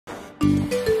Excuse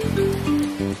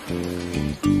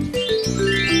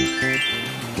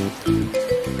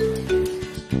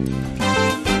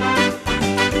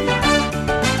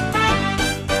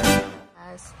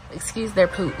their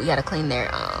poop. We gotta clean their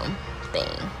thing.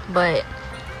 But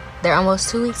they're almost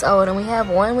 2 weeks old, and we have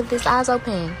one with his eyes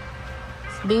open.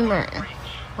 Beamer.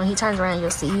 When he turns around, you'll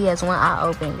see he has one eye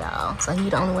open, y'all. So he's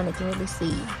the only one that can really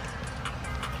see.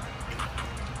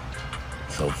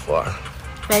 So far.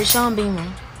 Baby, show him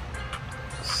Beamer.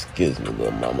 Excuse me,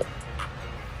 little mama.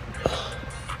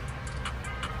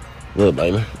 Look,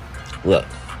 baby. Look.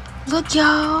 Look,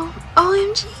 y'all.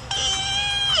 OMG.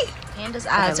 Panda's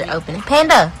eyes are opening.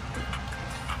 Panda!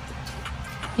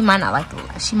 He might not like the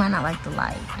light. She might not like the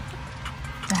light.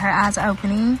 But her eyes are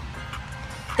opening.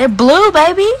 They're blue,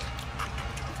 baby.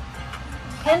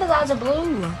 Panda's eyes are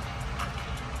blue.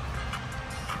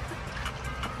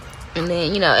 And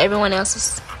then, you know, everyone else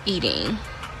is eating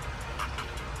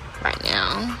right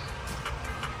now.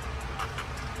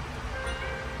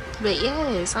 But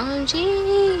yes,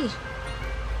 OMG.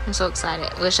 I'm so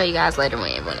excited. We'll show you guys later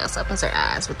when everyone else opens their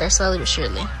eyes. But they're slowly but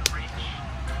surely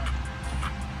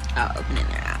opening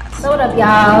their eyes. So what up,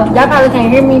 y'all? Y'all probably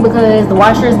can't hear me because the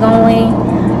washer is going.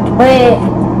 But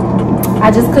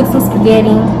I just cooked some spaghetti.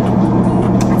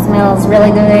 It smells really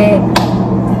good.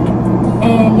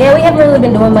 And yeah, we haven't really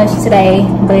been doing much today.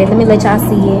 But let me let y'all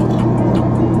see it.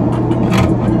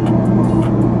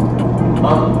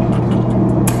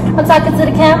 I'm talking to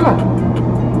the camera.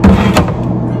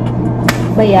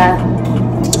 But yeah,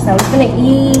 so we're gonna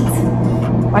eat,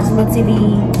 watch a little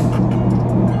TV.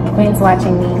 Quinn's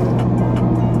watching me.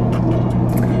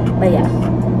 But yeah,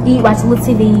 eat, watch a little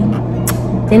TV,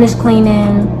 finish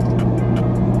cleaning.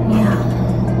 Yeah,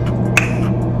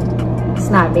 it's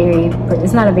not a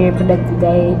very productive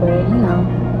day, but you know.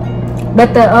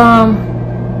 But the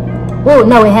well,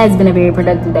 no, it has been a very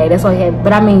productive day. That's all we had.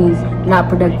 But I mean, not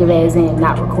productive as in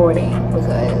not recording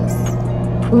because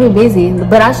we've been busy.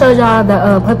 But I showed y'all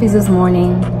the puppies this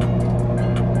morning.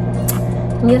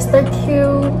 Yes, they're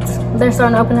cute. They're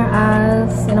starting to open their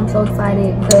eyes, and I'm so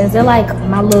excited because they're like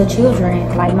my little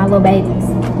children, like my little babies.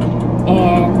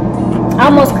 And I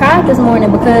almost cried this morning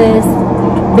because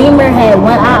Beamer had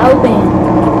one eye open.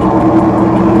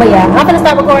 But yeah, I'm gonna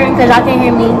stop recording because y'all can't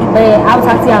hear me. But I'll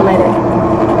talk to y'all later.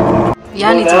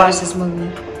 Y'all need to watch this movie.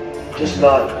 Just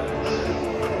not.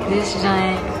 This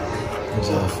giant. It's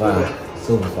on fire.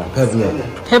 Super fire. Peppermint.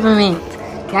 Peppermint.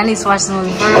 Y'all need to watch this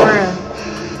movie for real.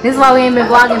 This is why we ain't been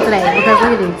vlogging today, because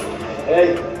look at this.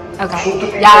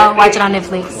 Okay. Y'all watch it on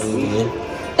Netflix.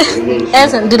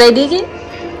 Edison, do they dig it?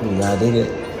 Y'all dig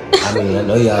it? I mean, I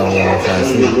know y'all want to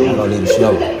see it. I'm gonna leave the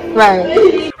show.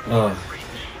 Right.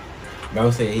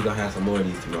 Bro said he gonna have some more of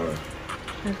these tomorrow.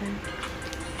 Okay.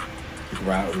 You can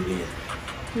ride with me then.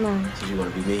 No. So you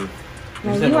wanna be me?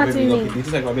 No, you want to be me. Did you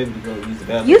take my baby to go use the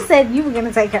bathroom? You said you were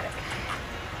gonna take her.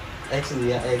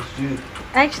 Actually, I asked you.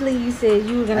 Actually, you said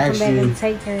you were gonna come back and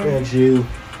take her. I asked you.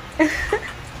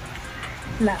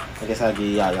 No. I guess I'll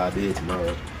give y'all bid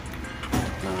tomorrow.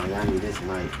 Nah, y'all need this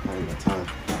tonight. I ain't got time.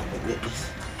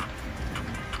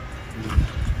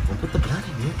 I'll put the blood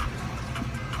in here.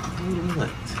 What?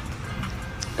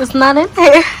 It's not in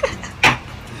there.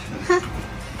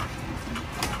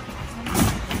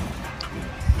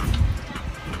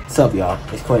 What's up, y'all?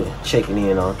 It's Quentin checking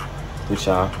in on with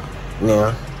y'all.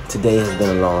 Now, today has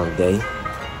been a long day.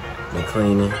 Been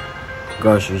cleaning,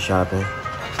 grocery shopping.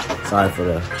 Sorry for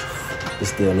it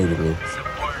still needed me.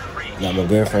 Got my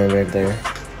girlfriend right there.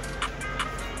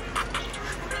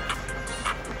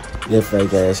 Good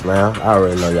fake ass smile. I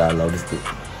already know y'all noticed it.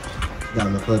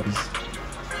 Got my puppies.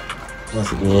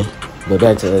 Once again. But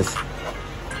back to us.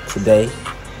 Today,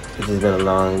 it's just been a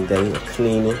long day of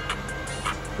cleaning.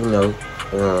 You know,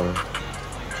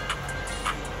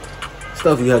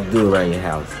 stuff you have to do around your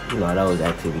house. You know, those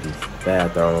activities.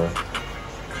 Bathroom.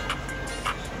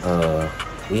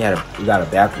 We got a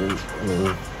bathroom.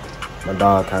 My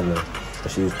dog kind of, when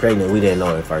she was pregnant, we didn't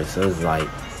know at first. So it was like,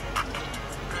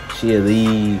 she'll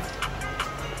leave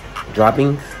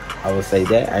droppings. I would say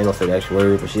that. I ain't gonna say the actual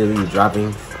word, but she'll leave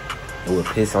droppings. It would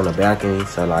piss on the balcony.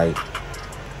 So like,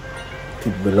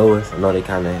 people below us, I know they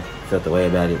kind of felt the way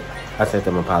about it. I sent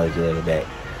them an apology later back.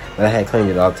 But I had cleaned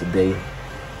it off today.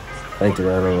 Thank you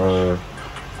around the room.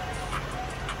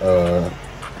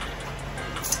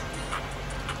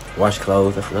 Wash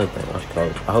clothes. That's another thing. Wash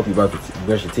clothes. I hope you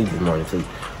brush your teeth this morning too.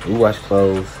 We wash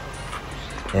clothes.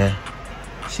 Yeah.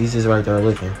 She's just right there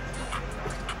looking.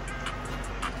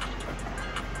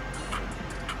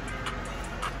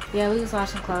 Yeah, we was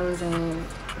washing clothes and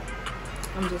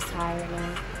I'm just tired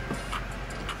now.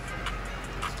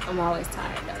 I'm always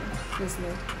tired though. It's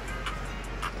new.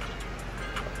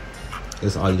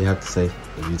 That's all you have to say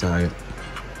if you're tired.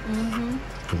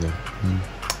 Okay.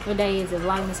 What day is it?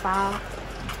 Vlogmas 5?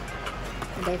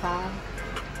 Day 5?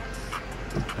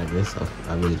 I guess so.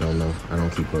 I really don't know. I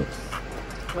don't keep up.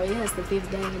 Well, yeah, it's the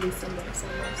 5th day of December, so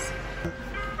yes.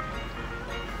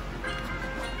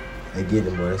 Hey, get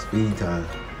them, boy. That's feed time.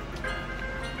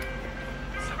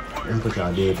 Let me put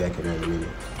y'all dead back in there in a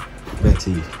minute. Back to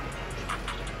you.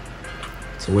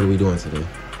 So what are we doing today?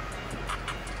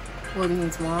 What do you mean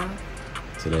tomorrow?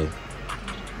 Today.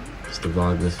 It's the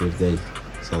Vlogmas 5th day.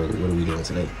 So what are we doing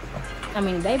today? I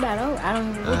mean, they about over. I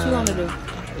don't know what you want to do.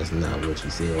 That's not what you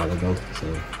said a while ago. So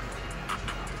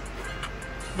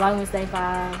Vlogmas day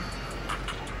 5.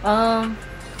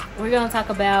 We're gonna talk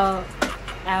about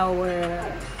our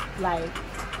like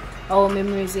old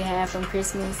memories we have from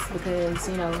Christmas because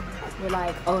you know we're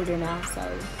like older now, so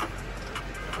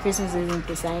Christmas isn't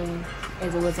the same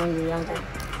as it was when we were younger.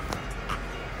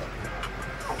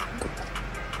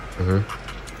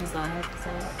 That's all I have to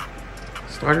say.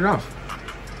 start it off.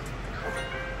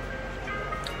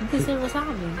 You can say what's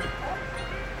happening.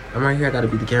 I'm right here. I gotta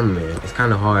be the cameraman. It's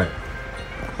kind of hard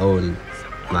holding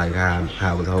like how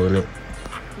I was holding it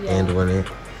and doing it.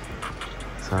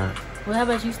 It's hard. Well, how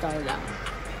about you start it out?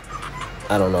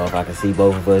 I don't know if I can see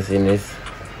both of us in this.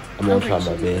 I'm gonna try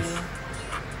my best.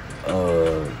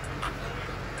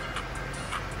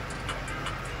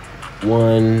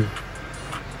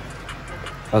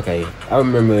 Okay, I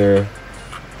remember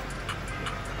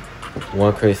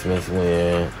one Christmas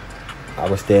when I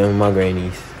was staying with my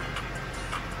grannies.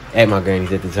 At my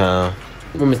grannies at the time. I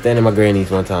remember staying at my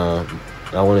grannies one time.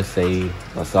 I want to say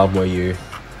my sophomore year.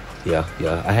 Yeah.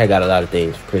 I had got a lot of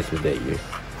things for Christmas that year.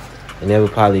 And that was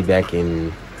probably back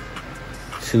in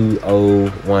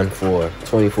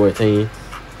 2014.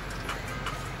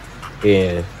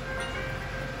 And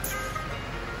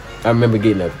I remember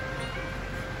getting a...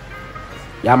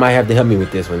 Y'all might have to help me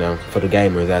with this one now for the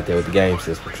gamers out there with the game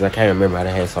system. Because I can't remember how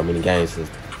they had so many game systems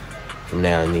from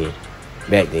now and then.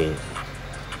 Back then.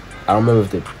 I don't remember if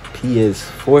the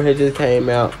PS4 had just came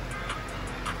out.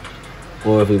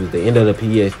 Or if it was the end of the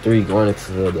PS3 going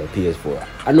into the PS4.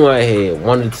 I knew I had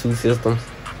one or two systems.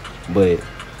 But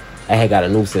I had got a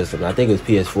new system. I think it was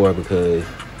PS4 because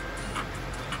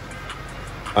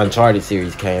Uncharted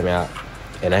series came out.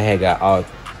 And I had got all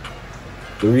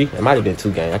 3. It might have been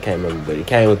 2 games. I can't remember. But it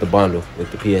came with the bundle with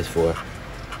the PS4.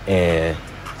 And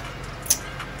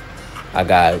I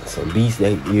got some Beats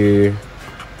that year.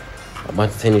 A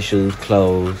bunch of tennis shoes,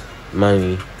 clothes,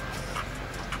 money,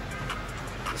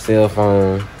 cell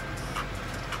phone,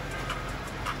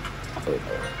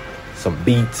 some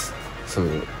Beats,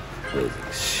 some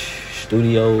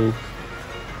studios.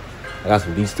 I got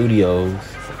some Beat Studios.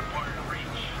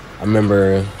 I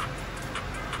remember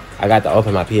I got to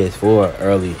open my PS4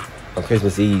 early on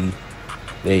Christmas Eve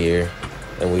that year,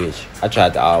 in which I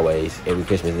tried to always, every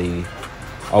Christmas Eve,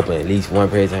 open at least one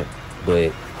present,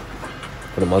 but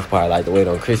for the most part, I like to wait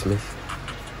on Christmas.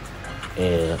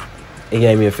 And it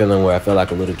gave me a feeling where I felt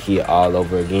like a little kid all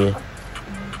over again.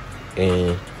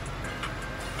 And,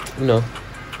 you know,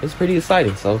 it's pretty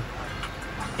exciting. So,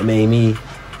 it made me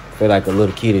feel like a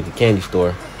little kid at the candy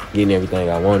store, getting everything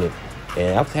I wanted.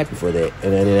 And I was happy for that.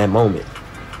 And then in that moment.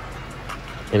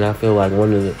 And I feel like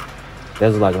that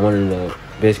was like one of the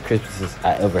best Christmases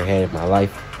I ever had in my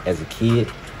life as a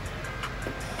kid.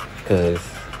 Because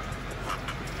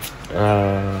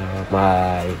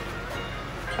I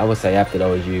would say after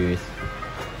those years,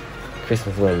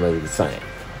 Christmas wasn't really the same.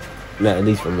 Not at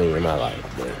least for me in my life,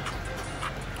 but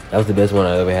that was the best one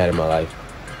I ever had in my life.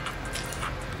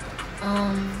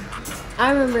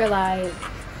 I remember like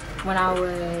when I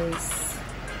was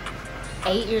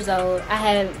 8 years old,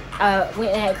 I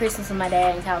went and had Christmas with my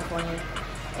dad in California,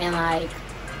 and like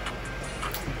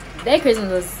that Christmas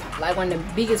was like one of the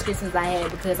biggest Christmas I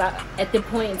had because at the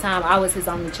point in time I was his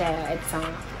only child at the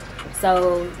time.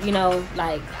 So, you know,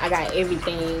 like I got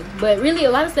everything. But really a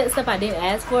lot of that stuff I didn't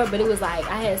ask for, but it was like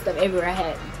I had stuff everywhere. I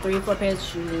had 3 or 4 pairs of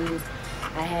shoes.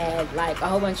 I had like a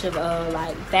whole bunch of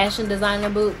like fashion designer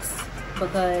books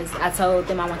because I told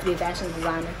them I want to be a fashion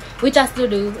designer, which I still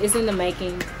do. It's in the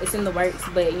making, it's in the works,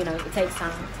 but you know, it takes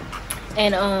time.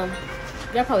 And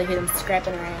y'all probably hear them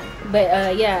scrapping around.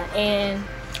 But yeah, and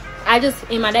my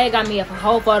dad got me a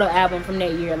whole photo album from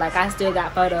that year. Like I still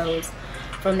got photos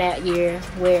from that year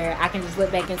where I can just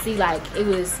look back and see like it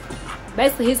was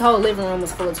basically his whole living room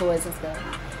was full of toys and stuff.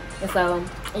 And so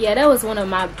yeah, that was one of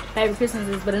my favorite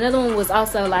Christmases. But another one was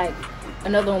also like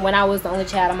another one when I was the only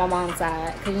child on my mom's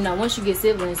side, because you know once you get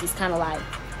siblings it's kind of like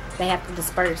they have to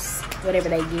disperse whatever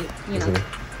they get, you know.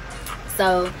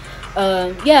 So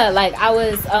yeah, like I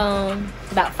was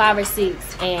about 5 or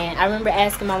 6, and I remember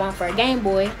asking my mom for a Game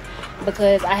Boy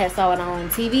because I had saw it on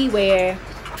TV where,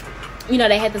 you know,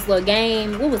 they had this little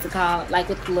game. What was it called? Like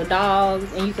with the little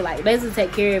dogs, and you could like basically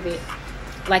take care of it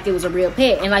like it was a real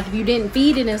pet. And like if you didn't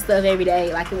feed it and stuff every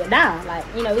day, like it would die. Like,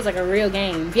 you know, it was like a real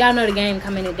game. If y'all know the game,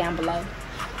 comment it down below.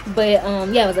 But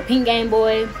yeah, it was a pink Game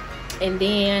Boy. And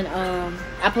then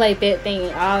I played that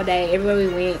thing all day. Everywhere we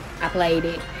went, I played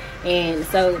it. And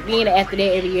so then after that,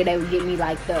 every year they would get me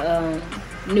like the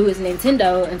newest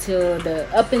Nintendo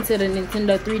up until the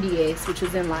Nintendo 3DS, which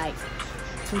was in like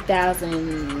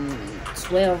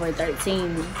 2012 or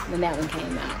 13 when that one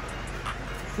came out.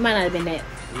 It might not have been that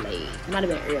late. It might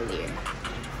have been earlier.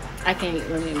 I can't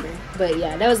remember. But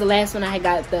yeah, that was the last one I had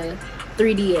got, the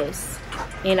 3DS.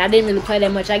 And I didn't really play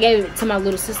that much. I gave it to my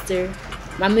little sister,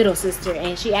 my middle sister,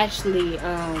 and she actually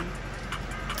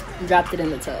dropped it in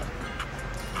the tub.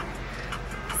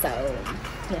 So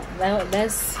yeah,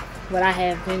 that's what I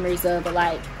have memories of. But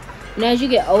like, you know, as you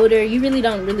get older, you really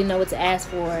don't really know what to ask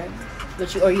for,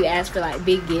 but you ask for like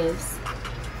big gifts.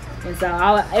 And so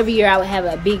every year I would have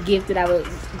a big gift that I would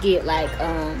get, like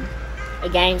a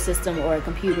game system or a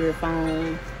computer,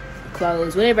 phone,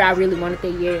 clothes, whatever I really wanted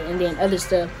that year. And then other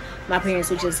stuff my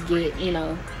parents would just get, you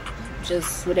know,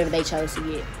 just whatever they chose to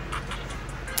get.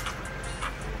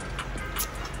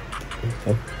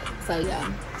 Okay. So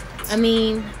yeah, I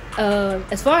mean,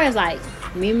 as far as like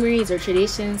memories or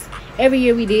traditions, every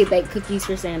year we did bake cookies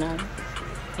for Santa.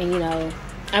 And you know,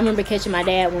 I remember catching my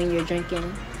dad when you're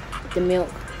drinking the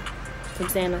milk from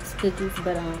Santa's cookies.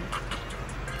 But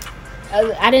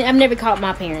I've never caught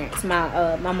my parents,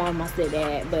 my mom, my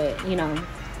stepdad. But you know,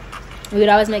 we would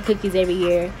always make cookies every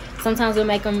year. Sometimes we'll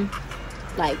make them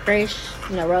like fresh,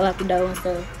 you know, roll out the dough and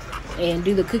stuff, and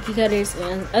do the cookie cutters.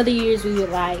 And other years we would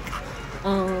like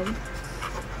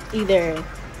either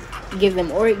give him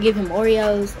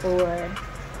Oreos or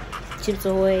Chips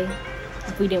Ahoy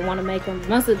if we didn't want to make them.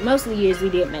 Most of the years we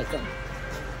did make them.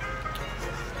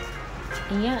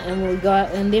 And yeah,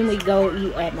 and then we go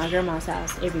eat at my grandma's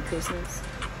house every Christmas,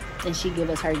 and she give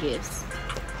us her gifts.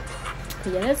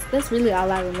 But yeah, that's really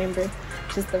all I remember,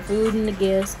 just the food and the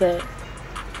gifts. But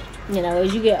you know,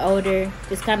 as you get older,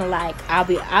 it's kind of like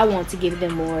I want to give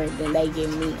them more than they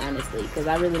give me, honestly, because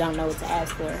I really don't know what to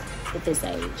ask for at this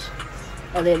age,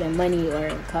 other than money or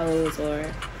clothes or,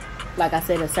 like I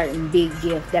said, a certain big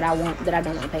gift that I don't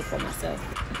want to pay for myself.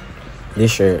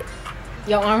 This year,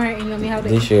 your arm hurt and you want me to hold it?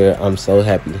 This year, I'm so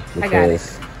happy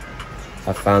because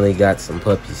I finally got some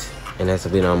puppies, and that's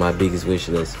been on my biggest wish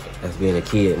list as being a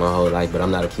kid my whole life. But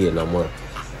I'm not a kid no more,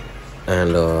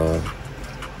 and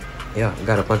yeah, I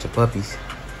got a bunch of puppies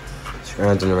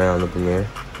scrounging around up in there.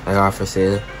 I got for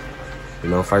sale. You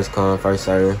know, first come, first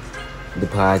serve,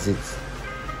 deposits.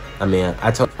 I mean,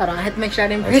 I told I had to make sure I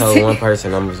didn't I told one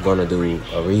person I was gonna do a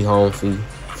rehome fee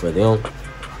for them,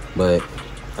 but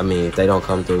I mean, if they don't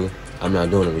come through, I'm not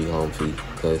doing a rehome fee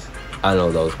because I know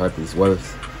those puppies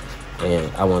worth, and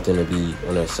I want them to be,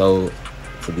 when they're sold,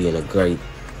 to be in a great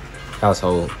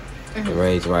household and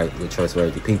raised right with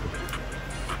trustworthy people.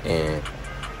 And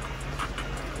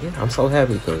yeah, I'm so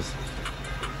happy because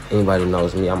anybody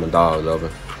knows me, I'm a dog lover.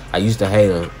 I used to hate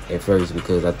them at first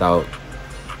because I thought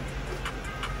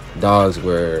dogs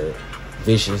were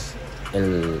vicious,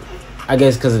 and I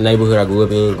guess because of the neighborhood I grew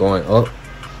up in, going up,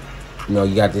 you know,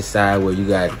 you got this side where you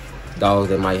got dogs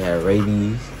that might have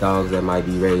rabies, dogs that might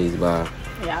be raised by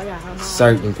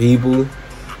certain people.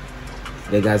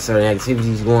 They got certain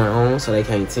activities going on, so they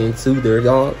can't tend to their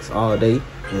dogs all day.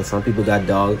 And some people got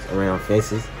dogs around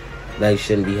fences they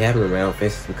shouldn't be having around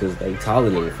fences because they taller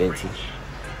than the fences.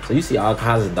 So you see all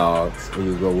kinds of dogs when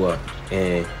you grow up,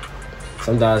 and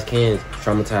some dogs can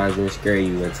traumatize you and scare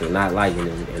you into not liking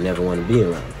them and never want to be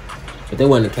around them. But that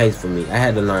wasn't the case for me. I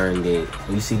had to learn that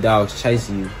when you see dogs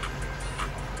chasing you,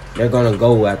 they're gonna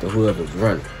go after whoever's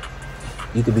running.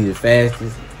 You could be the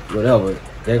fastest, whatever.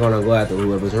 They're gonna go after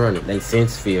whoever's running. They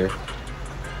sense fear.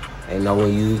 They know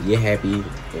when you're happy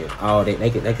and all that. They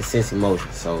can sense emotion.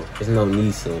 So there's no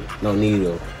need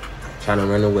of trying to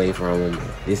run away from them,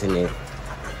 this and that.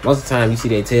 Most of the time you see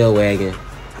their tail wagging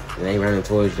and they running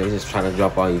towards you. They just trying to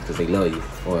drop on you because they love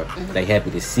you, or they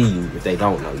happy to see you if they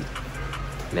don't know you.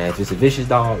 Now if it's a vicious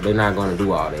dog, they're not gonna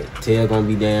do all that. Tail gonna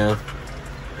be down.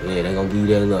 Yeah, they're gonna give you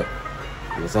their luck.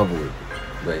 And it's over with.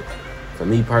 But for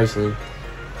me personally,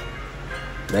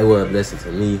 they were a blessing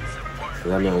to me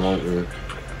because I've been wanting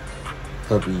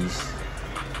puppies.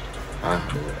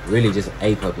 Really just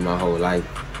a puppy my whole life,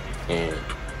 and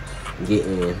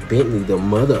getting Bentley, the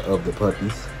mother of the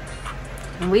puppies.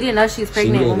 And we didn't know she was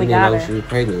pregnant when we got her. She was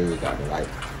pregnant when we got her. Like,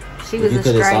 she was you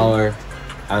could have saw her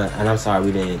and I'm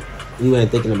sorry we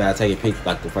weren't thinking about taking pictures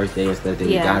like the first day and stuff that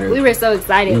we got her. We were so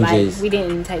excited, we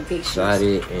didn't take pictures.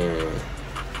 Excited, and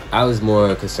I was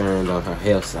more concerned on her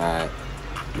health side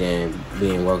than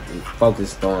being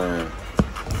focused on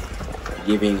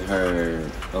giving her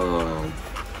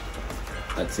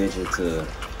attention to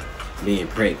being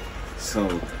pregnant. So,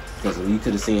 because when you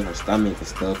could have seen her stomach and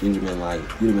stuff, you'd have been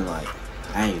like,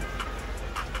 dang,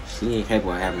 she ain't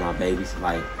capable of having my babies.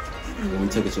 Like, when we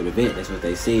took her to the vet, that's what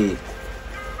they said.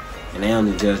 And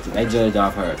they judged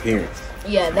off her appearance.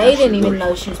 Yeah, they didn't even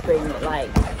know she was pregnant. Like,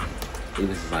 it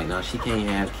was just like, no, she can't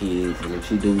have kids, and if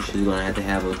she do, she's gonna have to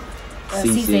have a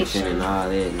C-section and all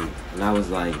that. And I was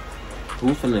like,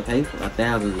 who's finna pay for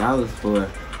 $1,000 for a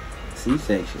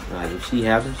C-section? Like, if she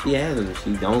has them, she has them. If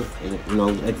she don't, and, you know,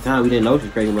 at the time we didn't know she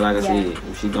was pregnant, but like I said,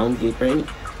 if she don't get pregnant,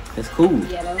 that's cool.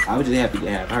 Yeah, I was just happy to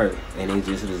have her, and it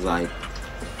just was like,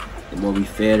 the more we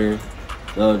fed her,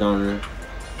 loved on her,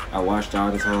 I watched her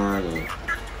all the time, and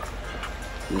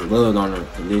just loved on her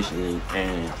conditioning,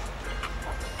 and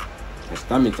her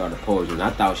stomach started bulging. I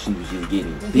thought she was just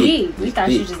getting big. We thought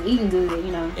she was just eating good,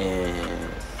 you know.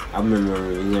 And I remember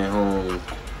we went home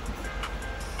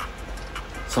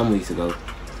some weeks ago.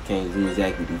 Can't do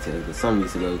exactly details, but some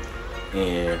weeks ago,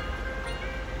 and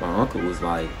my uncle was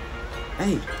like,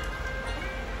 "Hey,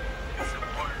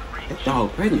 that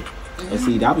dog pregnant." And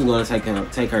see, I was going to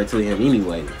take her to him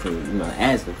anyway to, you know,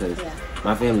 ask him, because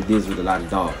my family deals with a lot of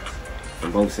dogs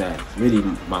from both sides. Really,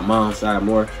 my mom's side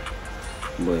more,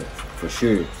 but for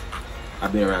sure,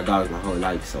 I've been around dogs my whole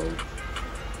life. So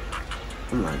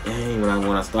I'm like, dang.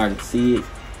 When I started to see it,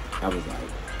 I was like,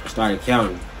 I started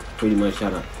counting, pretty much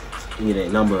trying to get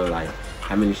that number of like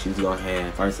how many she was gonna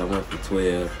have. First, I went from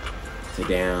 12 to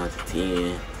down to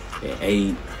 10, then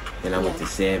 8. Then I went to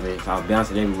 7, so I was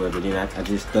bouncing everywhere, but then I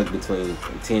just stuck between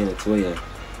 10 and 12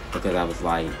 because I was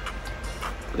like,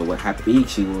 how big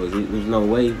she was, there was no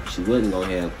way she wasn't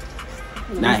gonna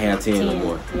not have 10 no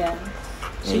more. Yeah,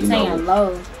 she was saying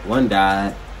low. One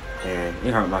died, and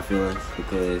it hurt my feelings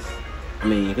because, I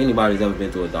mean, if anybody's ever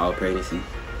been through a dog pregnancy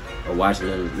or watching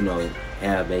them, you know,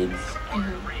 have babies,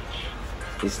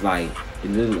 it's like,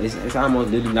 it's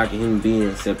almost literally like a human being,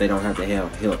 except they don't have to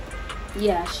have help.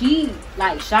 Yeah, she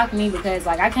like shocked me because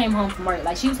like I came home from work,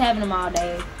 like she was having them all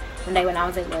day one day when I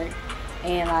was at work,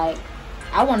 and like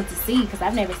I wanted to see, because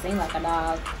I've never seen like a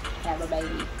dog have a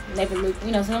baby. Never look,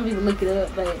 you know, some people look it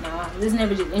up, but nah, this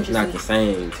never just interesting. It's not the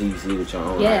same until you see it with your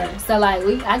own eyes. So like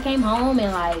I came home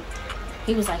and like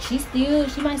he was like, she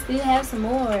might still have some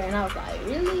more, and I was like,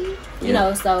 really? You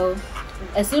know, so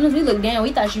as soon as we looked down,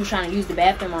 we thought she was trying to use the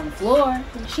bathroom on the floor.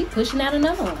 She pushing out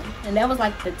another one, and that was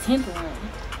like the 10th one.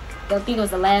 I think it was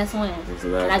the last one,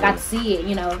 and I got to see it,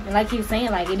 you know. And like he was saying,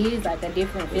 like it is like a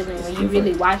different feeling when you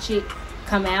really watch it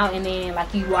come out, and then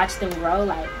like you watch them grow.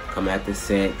 Like come out the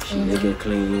set, she lick it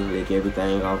clean, lick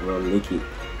everything off, lick it,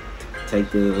 take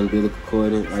the umbilical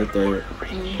cord right there,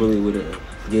 pull it with it,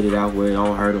 get it out where it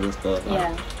don't hurt them and stuff.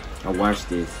 Like, I watched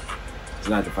this. It's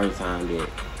not the first time that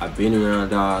I've been around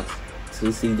dogs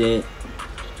to see that,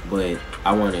 but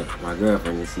I wanted my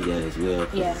girlfriend to see that as well,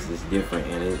 because it's different,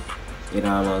 and it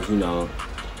almost, you know,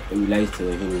 it relates to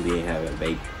a human being having a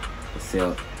baby.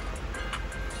 Except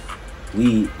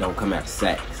we don't come out of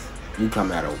sacks. We come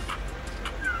out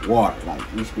of water. Like,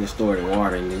 we been stored in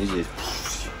water, and then it's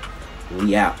just,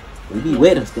 we out. We be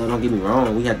wet and stuff, don't get me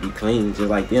wrong. We have to be clean just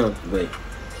like them, but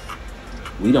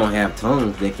we don't have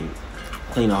tongues that can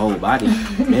clean the whole body,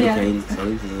 medicated. So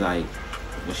it's just like,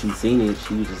 when she seen it,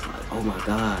 she was just like, oh my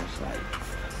gosh,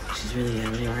 like, she's really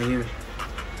having it right here.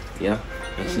 Yeah.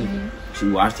 And she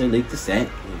watched her lick the sack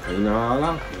and clean her all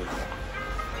off.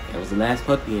 That was the last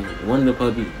puppy, and one of the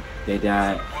puppies that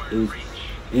died, it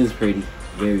was pretty,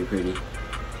 very pretty.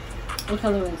 What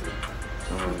color was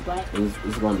it? Black? It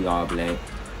was gonna be all black.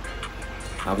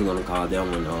 I was gonna call that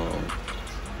one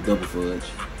double fudge.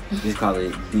 Just call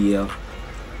it DL,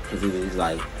 because it was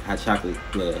like hot chocolate.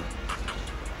 Yeah, it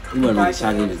wasn't really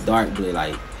chocolate. It was dark, but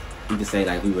like you could say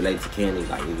like we relate to candy,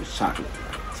 like it was chocolate.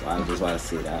 So I just want to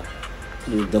sit out.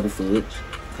 It was double fudge,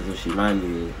 because what she reminded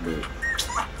me of, but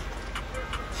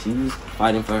she was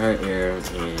fighting for her air,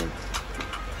 and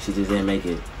she just didn't make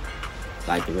it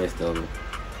like the rest of them.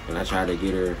 And I tried to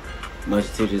get her much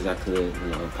attention as I could, you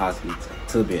know, possibly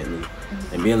to Bentley.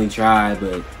 And Bentley tried,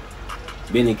 but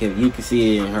Bentley, you could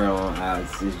see it in her own eyes.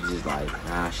 It's just like,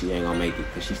 nah, she ain't gonna make it,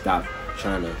 because she stopped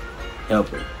trying to help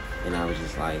her. And I was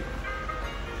just like,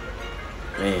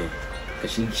 man.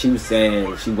 Cause she was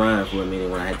sad, she whined for a minute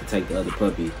when I had to take the other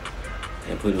puppy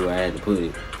and put it where I had to put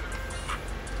it.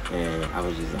 And I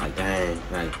was just like, dang,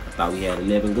 like I thought we had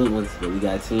 11 good ones, but we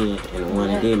got 10, and the one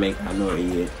that did make, I know it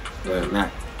yet. Well,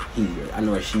 not I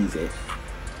know where she's at.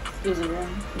 Is it real?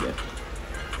 Yeah.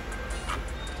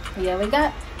 Yeah, we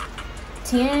got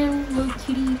 10 little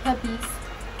cutie puppies,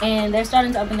 and they're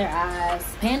starting to open their eyes.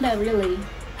 Panda, really,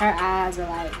 her eyes are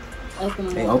like open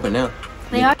more. They open now.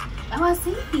 They are. Oh, I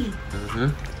see.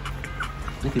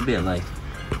 Look at Bill, like.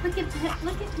 Look at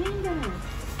Panda.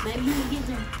 Maybe you can get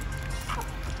them.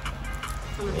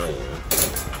 Yeah.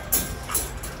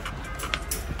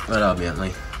 What up,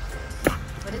 Bentley?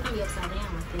 But it's gonna be upside down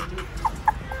like that.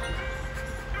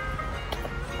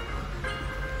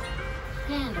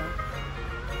 Panda.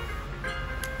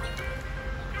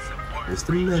 It's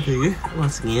the mother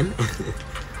once again.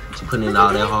 She putting in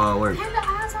all that hard work. Panda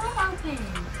eyes are open.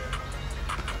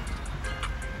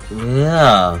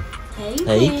 Yeah.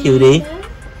 Hey, cutie.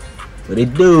 What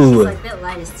it do? It's like that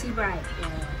light is too bright.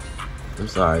 Yeah. I'm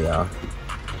sorry, y'all.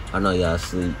 I know y'all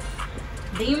asleep.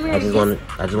 Beamer I just want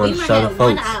to show the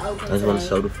folks. I just want to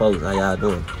show the folks how y'all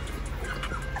doing.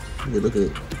 Look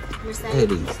at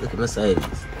Mercedes. Look at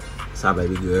Mercedes. It's our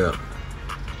baby girl.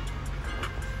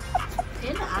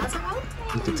 And the eyes are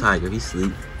open. Look at Tiger. He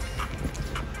sleep.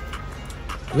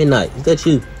 Midnight. Is that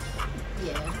you?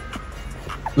 Yeah.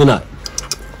 Midnight.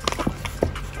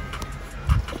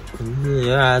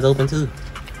 Your eyes open too.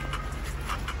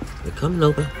 They're coming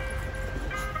open.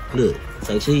 Look,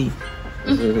 say cheese.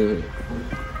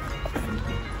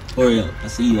 Oreo, I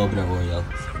see you open up, Oreo.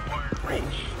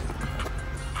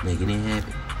 Making it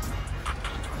happen.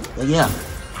 But yeah.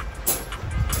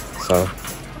 So,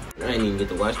 I didn't even get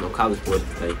to watch no college sports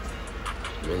today.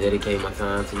 I'm gonna dedicate my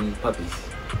time to these puppies.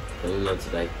 Cleaning up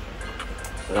today.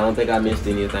 But I don't think I missed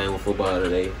anything with football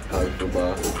today. College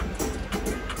football.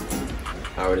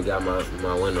 I already got my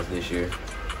winners this year.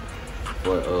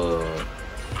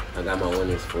 I got my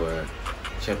winners for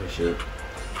championship.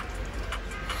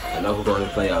 I know who's going to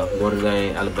the playoff. Notre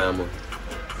Dame, Alabama,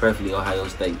 preferably Ohio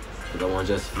State. Because I want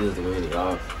Justin Fields to win it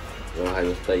all.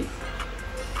 Ohio State.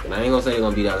 And I ain't gonna say they're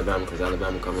gonna beat Alabama because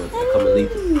Alabama coming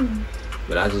lethal.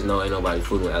 But I just know ain't nobody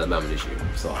fooling with Alabama this year.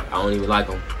 I'm sorry. I don't even like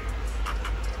them.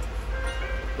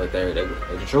 But they're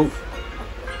the truth.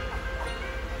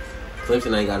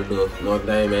 Clemson ain't gotta do it. Notre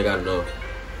Dame ain't gotta do it.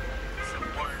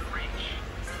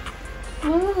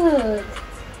 Look.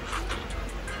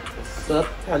 What's up,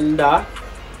 Panda?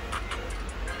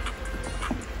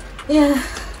 Yeah.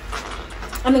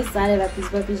 I'm excited about these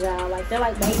puppies, y'all. Like, they're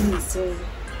like babies, too.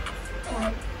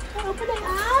 Like, open their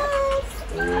eyes.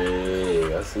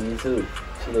 Yeah, I see you too.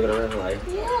 She looking around like.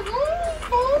 Yeah, hey,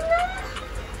 Panda.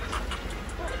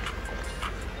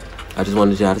 I just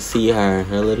wanted y'all to see her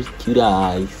little cute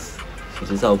eyes. She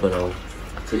just opened them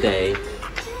today.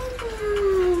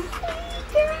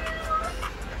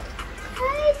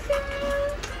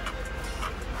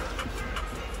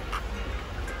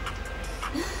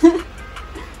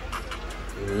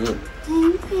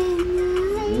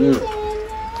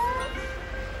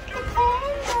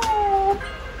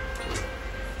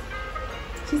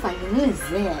 She's like, who is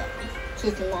that?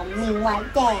 Kissing on me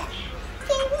like that.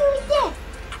 Who is that?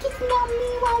 Kissing on me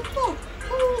like that.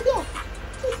 Who is that?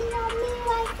 Kissing on me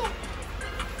like that.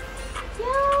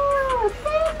 Yo,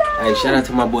 Panda. Hey, shout out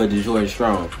to my boy DeJoy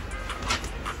Strong.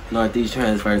 Northeast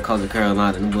transfer to Coastal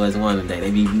Carolina. The boys won today.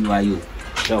 They beat BYU.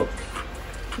 Show.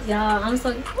 Y'all, I'm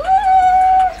so.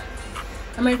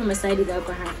 I'm ready for Mercedes to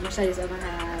open her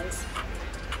eyes.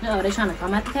 No, they're trying to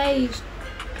come out the cage.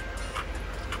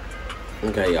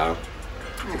 Okay, y'all.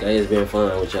 Today has been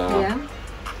fun with y'all. Yeah.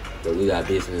 But we got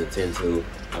business to attend to.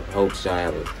 I hope y'all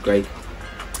have a great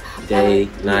day,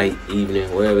 night,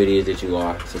 evening, wherever it is that you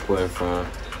are supporting from.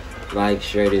 Like,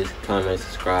 share this, comment,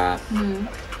 subscribe.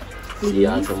 See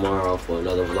y'all tomorrow for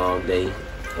another vlog day.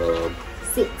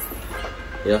 6.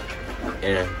 Yeah.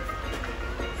 And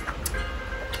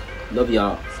love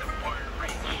y'all.